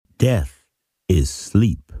Death is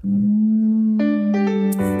sleep.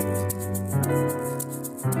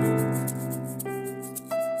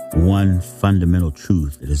 One fundamental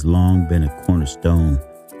truth that has long been a cornerstone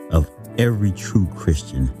of every true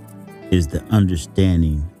Christian is the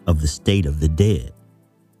understanding of the state of the dead.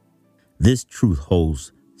 This truth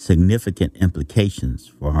holds significant implications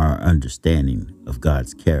for our understanding of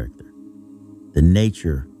God's character, the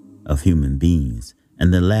nature of human beings,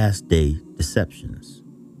 and the last day deceptions.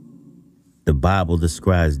 The Bible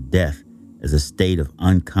describes death as a state of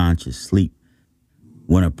unconscious sleep.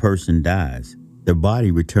 When a person dies, their body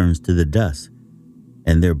returns to the dust,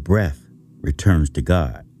 and their breath returns to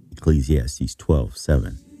God. Ecclesiastes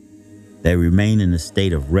 12:7. They remain in a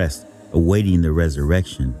state of rest, awaiting the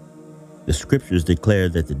resurrection. The scriptures declare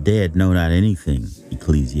that the dead know not anything.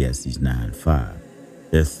 Ecclesiastes 9:5.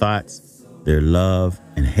 Their thoughts, their love,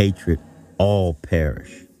 and hatred all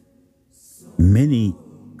perish. Many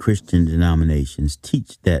Christian denominations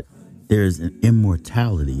teach that there is an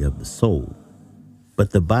immortality of the soul, but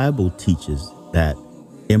the Bible teaches that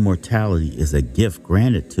immortality is a gift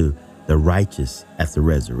granted to the righteous at the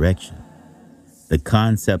resurrection. The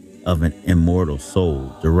concept of an immortal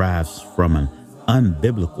soul derives from an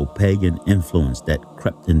unbiblical pagan influence that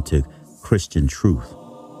crept into Christian truth.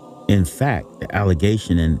 In fact, the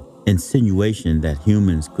allegation and insinuation that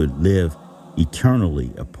humans could live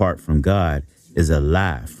eternally apart from God is a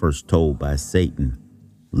lie first told by Satan,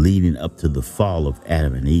 leading up to the fall of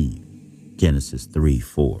Adam and Eve. Genesis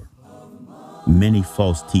 3:4. Many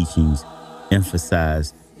false teachings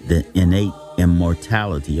emphasize the innate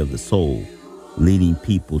immortality of the soul, leading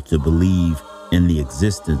people to believe in the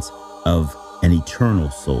existence of an eternal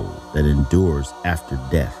soul that endures after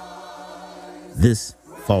death. This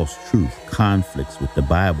false truth conflicts with the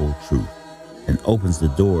Bible truth and opens the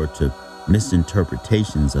door to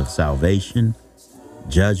misinterpretations of salvation,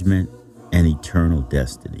 judgment, and eternal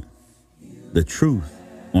destiny. The truth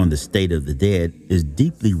on the state of the dead is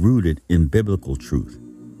deeply rooted in biblical truth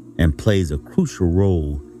and plays a crucial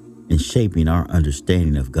role in shaping our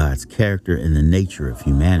understanding of God's character and the nature of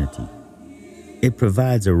humanity. It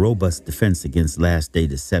provides a robust defense against last-day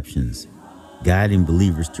deceptions, guiding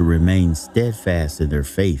believers to remain steadfast in their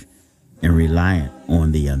faith and reliant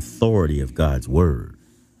on the authority of God's Word.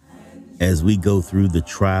 As we go through the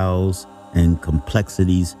trials and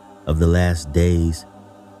complexities of the last days,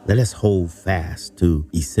 let us hold fast to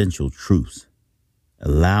essential truths,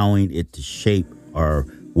 allowing it to shape our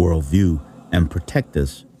worldview and protect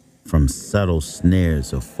us from subtle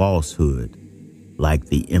snares of falsehood like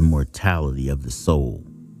the immortality of the soul.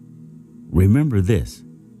 Remember this: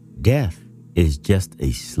 death is just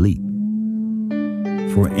a sleep.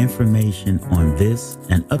 For information on this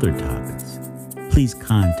and other topics, please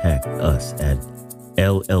contact us at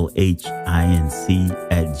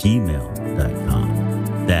llhinc@gmail.com.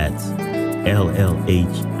 That's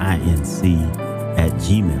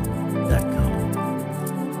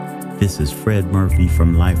llhinc@gmail.com. This is Fred Murphy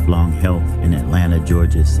from Lifelong Health in Atlanta,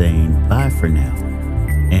 Georgia, saying bye for now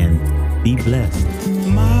and be blessed.